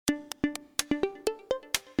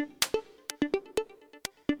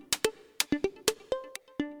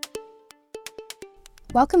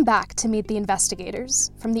Welcome back to Meet the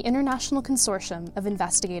Investigators from the International Consortium of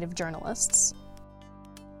Investigative Journalists.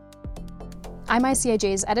 I'm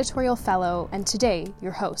ICIJ's editorial fellow and today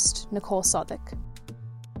your host, Nicole Sadek.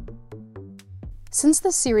 Since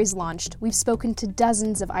this series launched, we've spoken to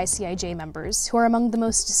dozens of ICIJ members who are among the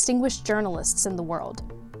most distinguished journalists in the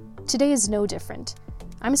world. Today is no different.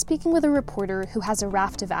 I'm speaking with a reporter who has a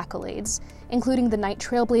raft of accolades, including the Knight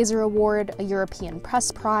Trailblazer Award, a European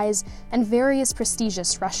Press Prize, and various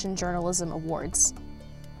prestigious Russian journalism awards.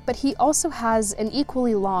 But he also has an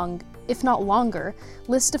equally long, if not longer,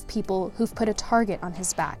 list of people who've put a target on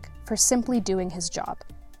his back for simply doing his job.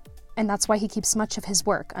 And that's why he keeps much of his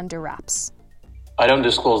work under wraps. I don't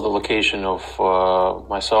disclose the location of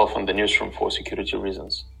myself and the newsroom for security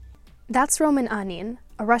reasons. That's Roman Anin,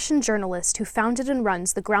 a Russian journalist who founded and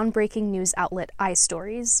runs the groundbreaking news outlet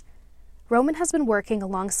IStories. Roman has been working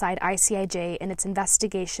alongside ICIJ in its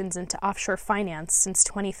investigations into offshore finance since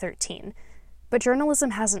 2013, but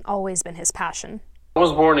journalism hasn't always been his passion. I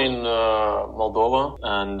was born in Moldova,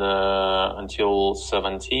 and until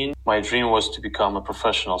 17, my dream was to become a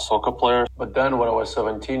professional soccer player. But then when I was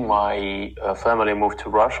 17, my family moved to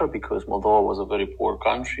Russia because Moldova was a very poor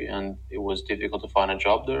country and it was difficult to find a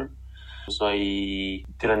job there. So I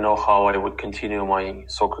didn't know how I would continue my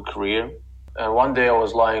soccer career. And one day I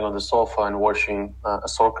was lying on the sofa and watching a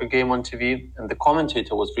soccer game on TV, and the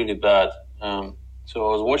commentator was really bad. So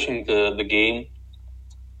I was watching the game,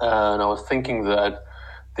 and I was thinking that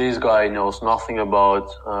this guy knows nothing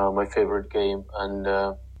about my favorite game. And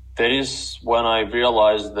that is when I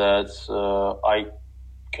realized that I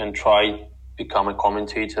can try become a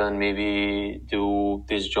commentator and maybe do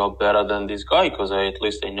this job better than this guy, because at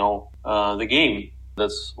least I know the game.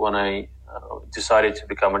 That's when I decided to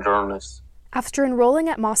become a journalist. After enrolling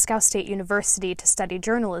at Moscow State University to study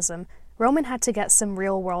journalism, Roman had to get some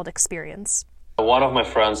real-world experience. One of my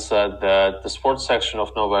friends said that the sports section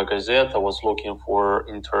of Novaya Gazeta was looking for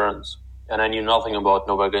interns. And I knew nothing about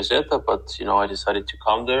Novaya Gazeta, but, I decided to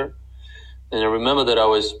come there. And I remember that I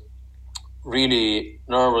was really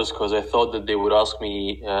nervous because I thought that they would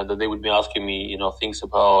be asking me, things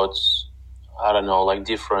about, like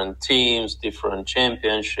different teams, different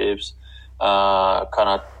championships, kind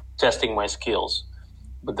of testing my skills.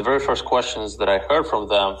 But the very first questions that I heard from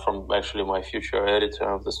them, from actually my future editor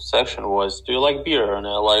of this section, was, do you like beer? And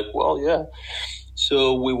I like, well, yeah.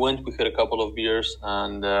 So we had a couple of beers,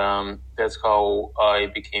 and that's how I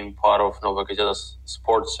became part of Novaya Gazeta's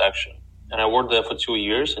sports section. And I worked there for 2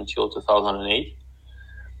 years until 2008,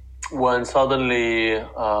 when suddenly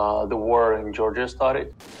the war in Georgia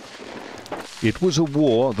started. It was a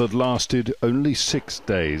war that lasted only 6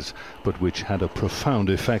 days, but which had a profound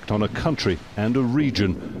effect on a country and a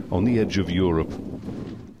region on the edge of Europe.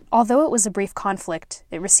 Although it was a brief conflict,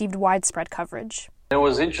 it received widespread coverage. It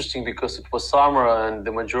was interesting because it was summer and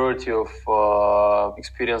the majority of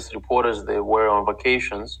experienced reporters, they were on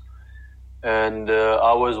vacations. And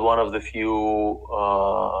I was one of the few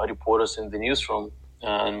reporters in the newsroom,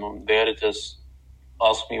 and the editors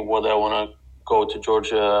asked me whether I want to go to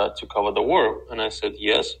Georgia to cover the war. And I said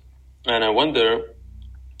yes. And I went there.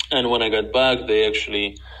 And when I got back, they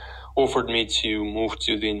actually offered me to move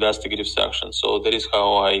to the investigative section. So that is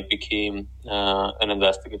how I became an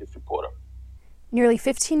investigative reporter. Nearly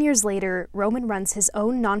 15 years later, Roman runs his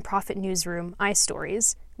own nonprofit newsroom,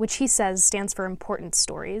 IStories, which he says stands for Important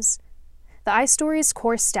Stories. The IStories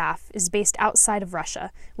core staff is based outside of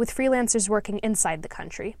Russia, with freelancers working inside the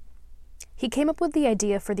country. He came up with the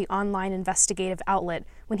idea for the online investigative outlet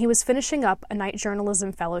when he was finishing up a night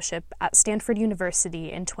journalism fellowship at Stanford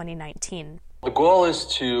University in 2019. The goal is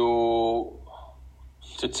to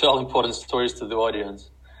tell important stories to the audience.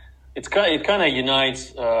 It kind of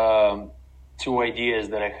unites two ideas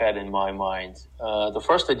that I had in my mind. The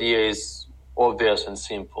first idea is obvious and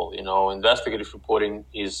simple. Investigative reporting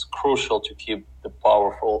is crucial to keep the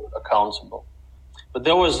powerful accountable. But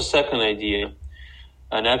there was a second idea.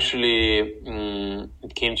 And actually,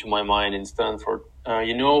 it came to my mind in Stanford.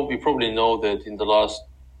 You probably know that in the last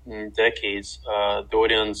decades, the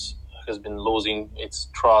audience has been losing its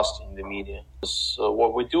trust in the media. So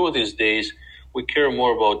what we do these days, we care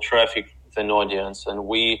more about traffic than audience, and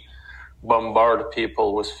we bombard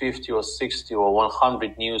people with 50 or 60 or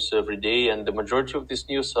 100 news every day, and the majority of this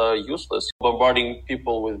news are useless. Bombarding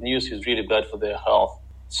people with news is really bad for their health.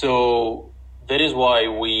 So that is why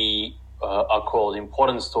we are called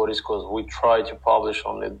important stories, because we try to publish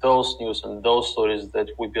only those news and those stories that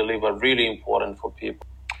we believe are really important for people.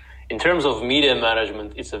 In terms of media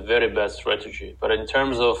management, it's a very bad strategy. But in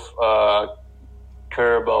terms of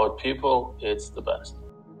care about people, it's the best.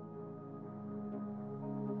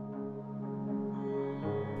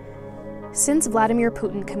 Since Vladimir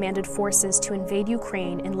Putin commanded forces to invade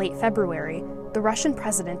Ukraine in late February, the Russian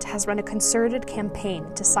president has run a concerted campaign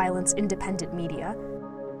to silence independent media.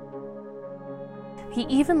 He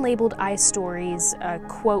even labeled IStories a,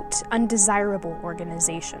 quote, undesirable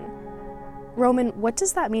organization. Roman, what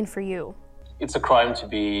does that mean for you? It's a crime to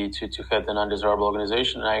head an undesirable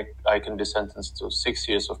organization. I can be sentenced to 6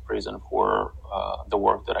 years of prison for the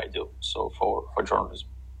work that I do, so for journalism.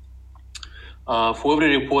 For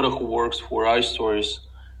every reporter who works for IStories,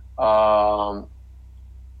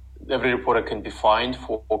 every reporter can be fined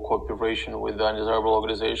for cooperation with the undesirable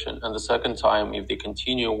organization. And the second time, if they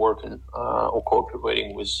continue working or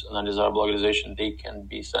cooperating with an undesirable organization, they can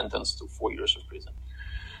be sentenced to 4 years of prison.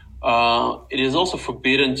 It is also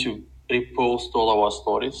forbidden to repost all our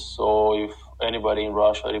stories. So if anybody in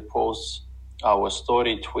Russia reposts our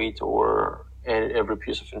story, tweet, or every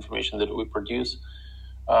piece of information that we produce,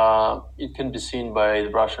 it can be seen by the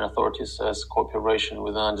Russian authorities as cooperation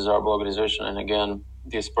with an undesirable organization. And again,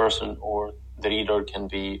 this person or the reader can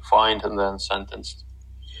be fined and then sentenced.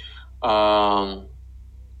 We are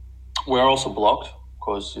also blocked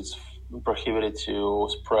because it's prohibited to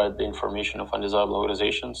spread the information of undesirable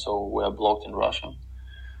organizations. So we are blocked in Russia.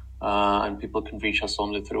 And people can reach us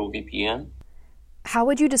only through VPN. How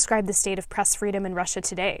would you describe the state of press freedom in Russia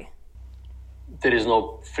today? There is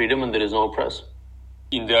no freedom and there is no press.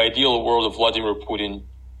 In the ideal world of Vladimir Putin,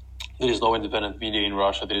 there is no independent media in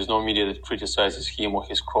Russia. There is no media that criticizes him or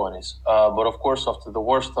his cronies. But of course, after the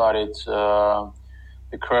war started, the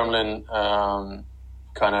Kremlin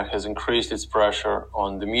kind of has increased its pressure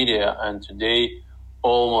on the media. And today,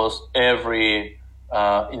 almost every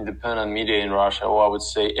independent media in Russia, or I would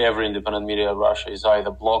say every independent media in Russia, is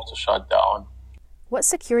either blocked or shut down. What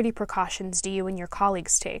security precautions do you and your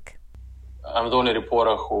colleagues take? I'm the only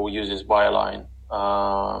reporter who uses byline.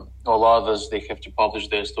 All others, they have to publish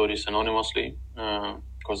their stories anonymously.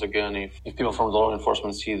 Because again, if people from the law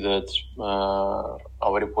enforcement see that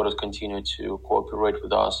our reporters continue to cooperate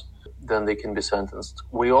with us, then they can be sentenced.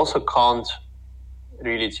 We also can't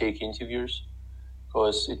really take interviews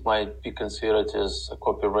because it might be considered as a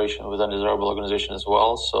cooperation with an undesirable organization as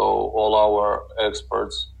well. So all our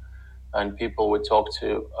experts and people we talk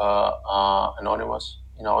to are anonymous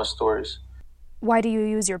in our stories. Why do you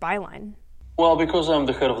use your byline? Well, because I'm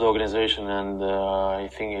the head of the organization, and I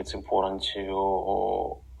think it's important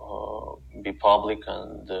to be public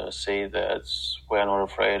and say that we're not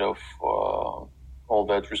afraid of all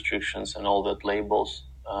that restrictions and all that labels.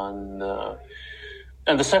 And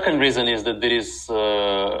the second reason is that there is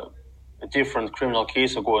a different criminal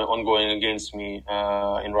case ongoing against me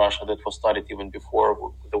in Russia that was started even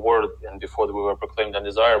before the war and before we were proclaimed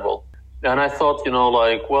undesirable. And I thought,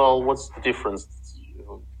 well, what's the difference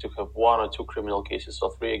to have 1 or 2 criminal cases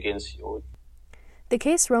or 3 against you? The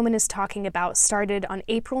case Roman is talking about started on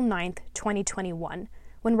April 9th, 2021,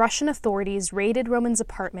 when Russian authorities raided Roman's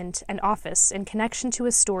apartment and office in connection to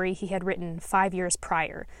a story he had written 5 years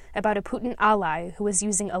prior about a Putin ally who was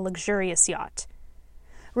using a luxurious yacht.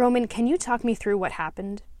 Roman, can you talk me through what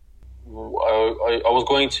happened? I was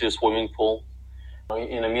going to a swimming pool.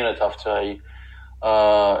 In a minute after I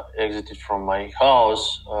exited from my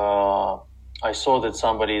house, I saw that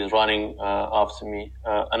somebody is running after me,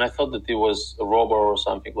 and I thought that it was a robber or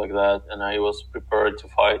something like that, and I was prepared to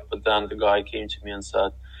fight. But then the guy came to me and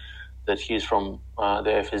said that he's from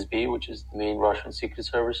the FSB, which is the main Russian secret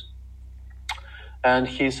service, and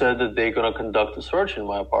he said that they're going to conduct a search in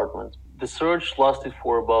my apartment. The search lasted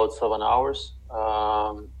for about 7 hours,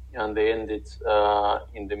 and they ended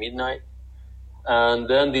in the midnight. And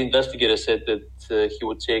then the investigator said that he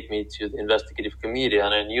would take me to the investigative committee,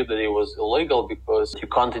 and I knew that it was illegal because you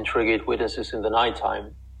can't interrogate witnesses in the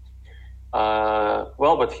nighttime.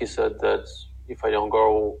 But he said that if I don't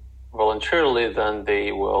go voluntarily, then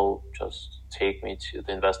they will just take me to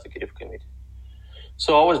the investigative committee.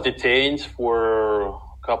 So I was detained for a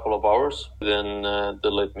couple of hours. Then they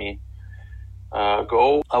let me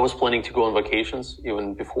go. I was planning to go on vacations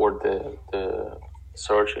even before the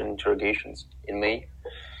search and interrogations in May.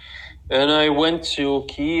 And I went to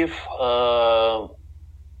Kyiv.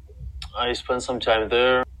 I spent some time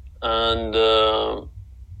there. And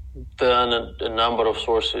then a number of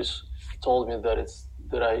sources told me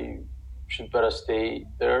that I should better stay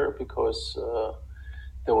there because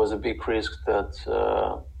there was a big risk that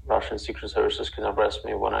Russian secret services can arrest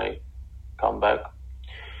me when I come back.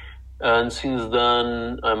 And since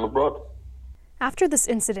then, I'm abroad. After this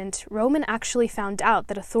incident, Roman actually found out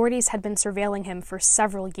that authorities had been surveilling him for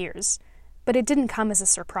several years, but it didn't come as a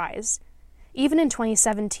surprise. Even in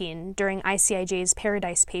 2017, during ICIJ's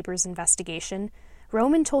Paradise Papers investigation,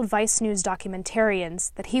 Roman told Vice News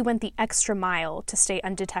documentarians that he went the extra mile to stay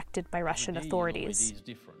undetected by Russian authorities.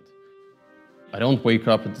 I don't wake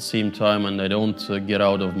up at the same time and I don't get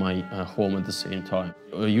out of my home at the same time.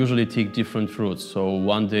 I usually take different routes. So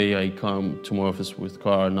one day I come to my office with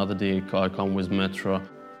car, another day I come with metro.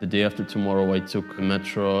 The day after tomorrow I took a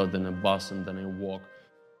metro, then a bus, and then I walk.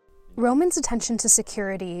 Roman's attention to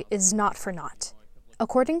security is not for naught.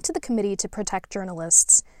 According to the Committee to Protect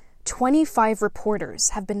Journalists, 25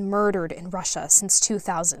 reporters have been murdered in Russia since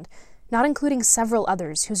 2000, not including several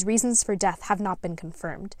others whose reasons for death have not been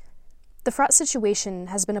confirmed. The fraught situation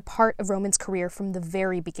has been a part of Roman's career from the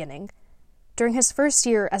very beginning. During his first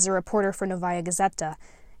year as a reporter for Novaya Gazeta,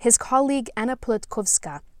 his colleague Anna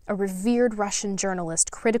Politkovska, a revered Russian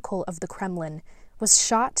journalist critical of the Kremlin, was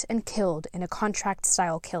shot and killed in a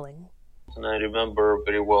contract-style killing. And I remember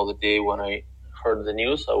very well the day when I heard the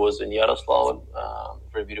news. I was in Yaroslavl, a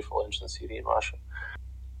very beautiful ancient city in Russia.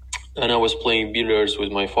 And I was playing billiards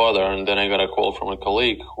with my father, and then I got a call from a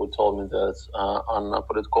colleague who told me that Anna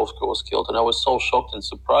Politkovska was killed. And I was so shocked and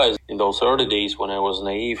surprised. In those early days when I was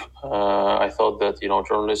naive, I thought that,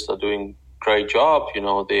 journalists are doing a great job.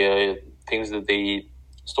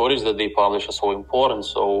 Stories that they publish are so important.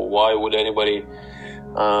 So why would anybody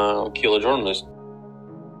kill a journalist?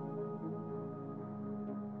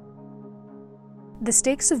 The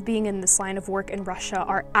stakes of being in this line of work in Russia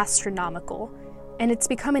are astronomical, and it's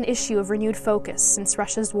become an issue of renewed focus since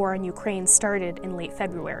Russia's war on Ukraine started in late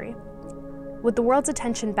February. With the world's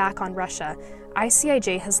attention back on Russia,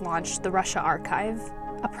 ICIJ has launched the Russia Archive,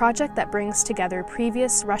 a project that brings together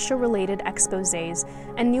previous Russia-related exposés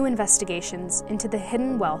and new investigations into the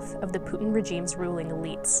hidden wealth of the Putin regime's ruling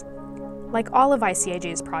elites. Like all of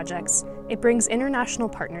ICIJ's projects, it brings international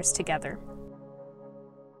partners together.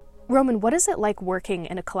 Roman, what is it like working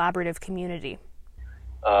in a collaborative community?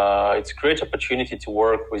 It's a great opportunity to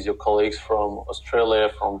work with your colleagues from Australia,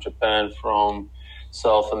 from Japan, from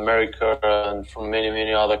South America, and from many,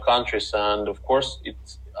 many other countries. And of course, it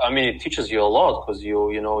teaches you a lot because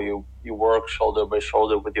you work shoulder by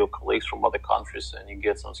shoulder with your colleagues from other countries, and you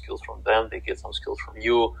get some skills from them. They get some skills from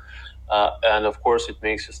you, and of course, it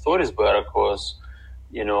makes your stories better because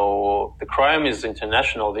the crime is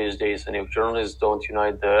international these days, and if journalists don't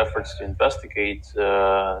unite their efforts to investigate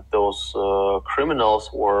those criminals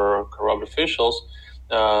or corrupt officials,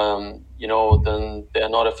 then they are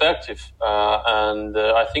not effective. And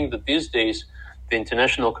I think that these days, the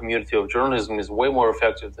international community of journalism is way more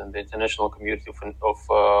effective than the international community of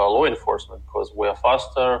law enforcement because we are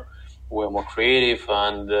faster, we are more creative,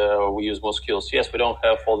 and we use more skills. Yes, we don't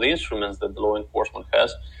have all the instruments that the law enforcement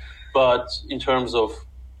has, but in terms of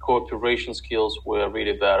cooperation skills, we're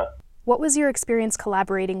really better. What was your experience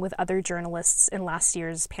collaborating with other journalists in last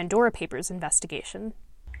year's Pandora Papers investigation?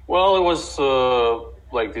 Well, it was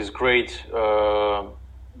like this great,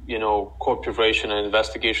 cooperation and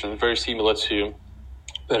investigation, very similar to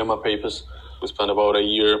Panama Papers. We spent about a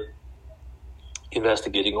year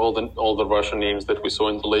investigating all the Russian names that we saw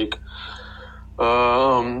in the lake.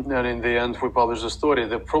 And in the end, we published the story.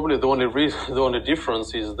 The only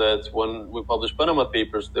difference is that when we published Panama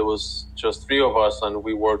Papers, there was just 3 of us, and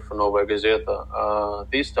we worked for Novaya Gazeta.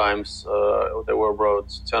 These times, there were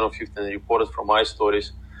about 10 or 15 reporters from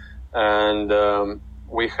IStories, and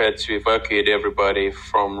we had to evacuate everybody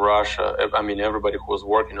from Russia. Everybody who was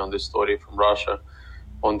working on this story from Russia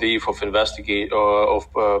on the eve of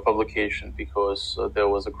publication, because there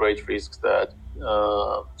was a great risk that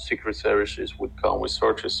secret services would come with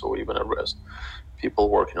searches or even arrest people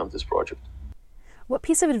working on this project. What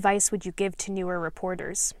piece of advice would you give to newer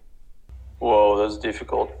reporters? Whoa, that's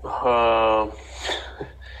difficult.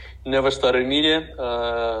 Never started media.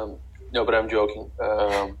 No, but I'm joking.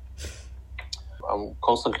 I'm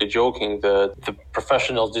constantly joking that the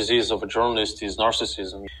professional disease of a journalist is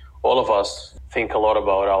narcissism. All of us think a lot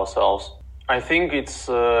about ourselves. I think it's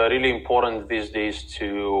really important these days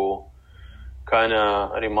to kind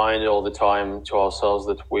of remind all the time to ourselves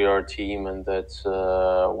that we are a team and that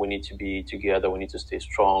we need to be together, we need to stay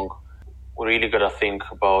strong. We really got to think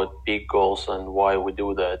about big goals and why we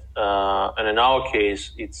do that. And in our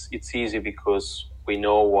case, it's easy because we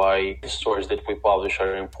know why the stories that we publish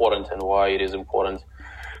are important and why it is important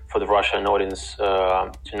for the Russian audience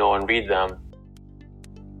to know and read them.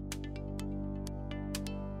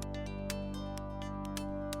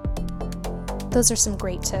 Those are some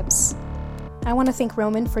great tips. I want to thank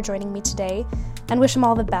Roman for joining me today and wish him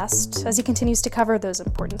all the best as he continues to cover those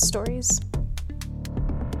important stories.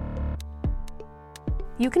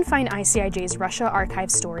 You can find ICIJ's Russia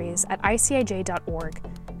Archive stories at ICIJ.org,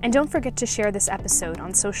 and don't forget to share this episode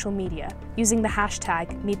on social media using the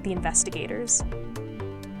hashtag #MeetTheInvestigators.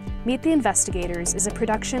 Meet the Investigators is a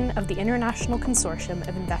production of the International Consortium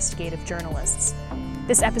of Investigative Journalists.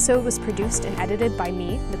 This episode was produced and edited by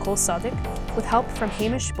me, Nicole Sadek, with help from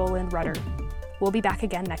Hamish Boland Rudder. We'll be back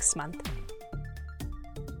again next month.